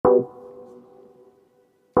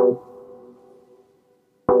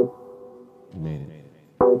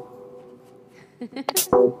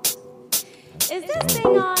Is this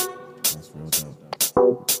thing on? That's real dope.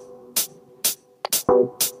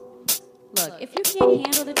 Look, if you can't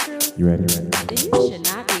handle the truth, You ready? then you should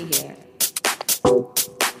not be here.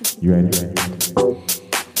 You ready?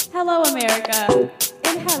 Hello, America,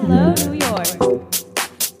 and hello, New York.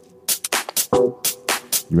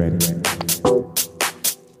 You ready?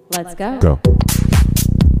 Let's go. Go.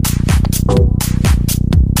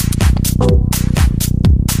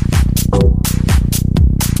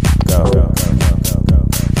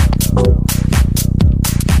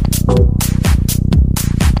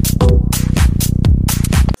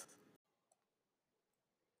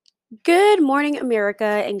 Good morning, America,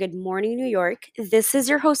 and good morning, New York. This is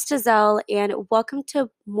your host, Iz'el, and welcome to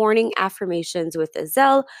Morning Affirmations with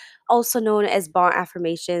Iz'el, also known as Bon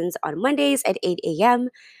Affirmations on Mondays at 8 a.m.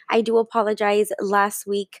 I do apologize. Last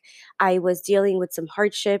week, I was dealing with some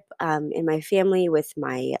hardship in my family with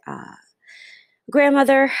my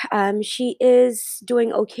grandmother. She is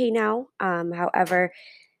doing okay now. However,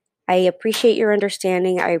 I appreciate your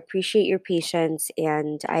understanding. I appreciate your patience,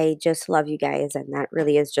 and I just love you guys. And that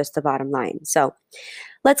really is just the bottom line. So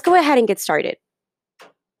let's go ahead and get started.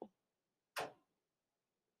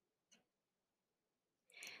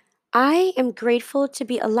 I am grateful to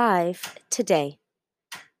be alive today.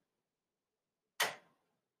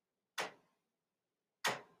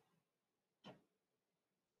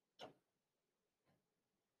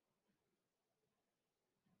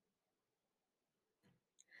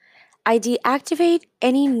 I deactivate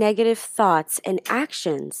any negative thoughts and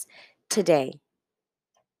actions today.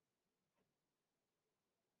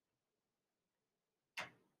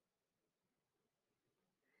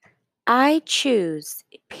 I choose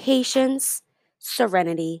patience,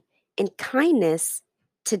 serenity, and kindness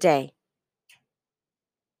today.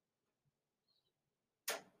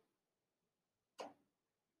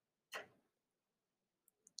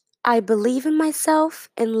 I believe in myself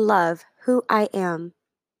and love who I am.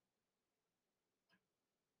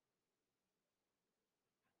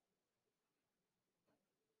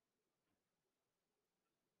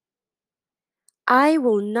 I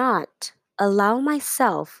will not allow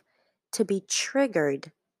myself to be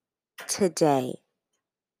triggered today.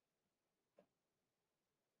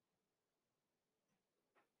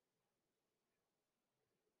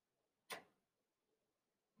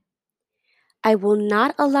 I will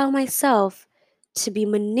not allow myself to be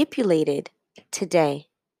manipulated today.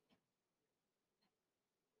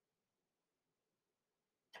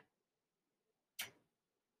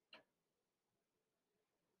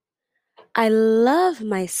 I love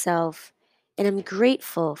myself and am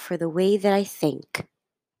grateful for the way that I think.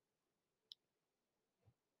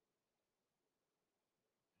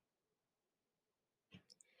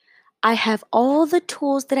 I have all the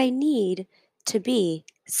tools that I need to be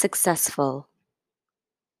successful.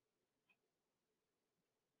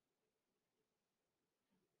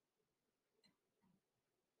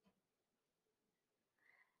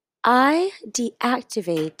 I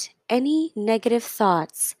deactivate any negative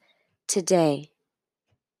thoughts today.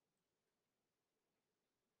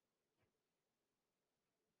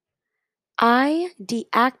 I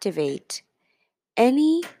deactivate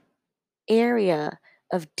any area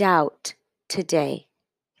of doubt today.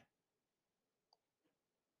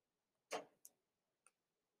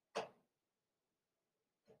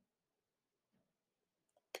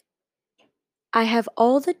 I have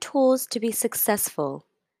all the tools to be successful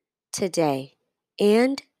today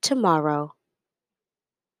and tomorrow.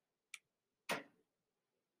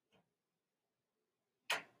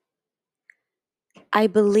 I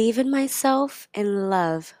believe in myself and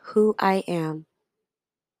love who I am.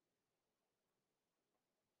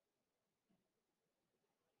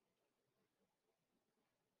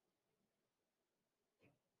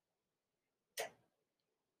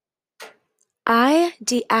 I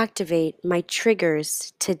deactivate my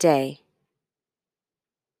triggers today.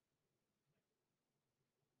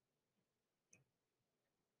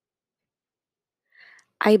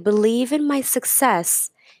 I believe in my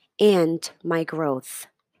success and my growth.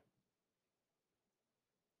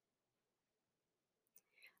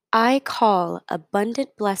 I call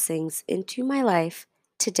abundant blessings into my life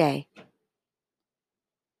today.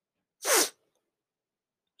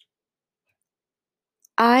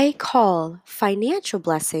 I call financial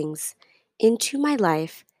blessings into my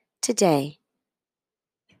life today.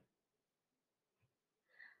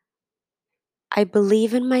 I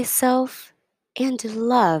believe in myself and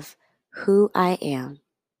love who I am.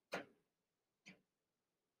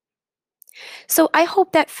 So I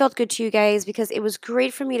hope that felt good to you guys because it was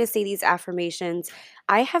great for me to say these affirmations.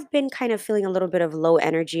 I have been kind of feeling a little bit of low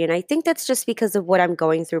energy, and I think that's just because of what I'm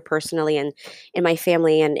going through personally and in my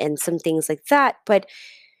family and some things like that. But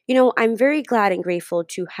I'm very glad and grateful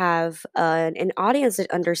to have an audience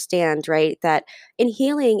that understand, right, that in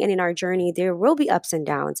healing and in our journey, there will be ups and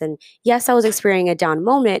downs. And yes, I was experiencing a down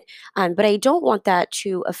moment, but I don't want that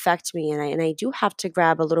to affect me. And I do have to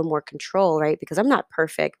grab a little more control, right, because I'm not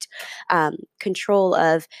perfect. Control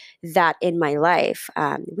of that in my life.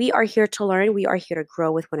 We are here to learn. We are here to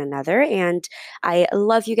grow with one another. And I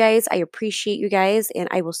love you guys. I appreciate you guys. And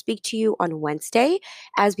I will speak to you on Wednesday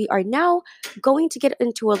as we are now going to get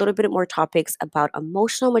into a little bit more topics about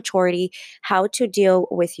emotional maturity, how to deal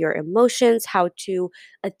with your emotions, how to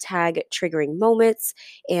tag triggering moments.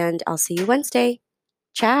 And I'll see you Wednesday.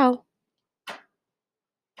 Ciao.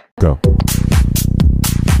 Go.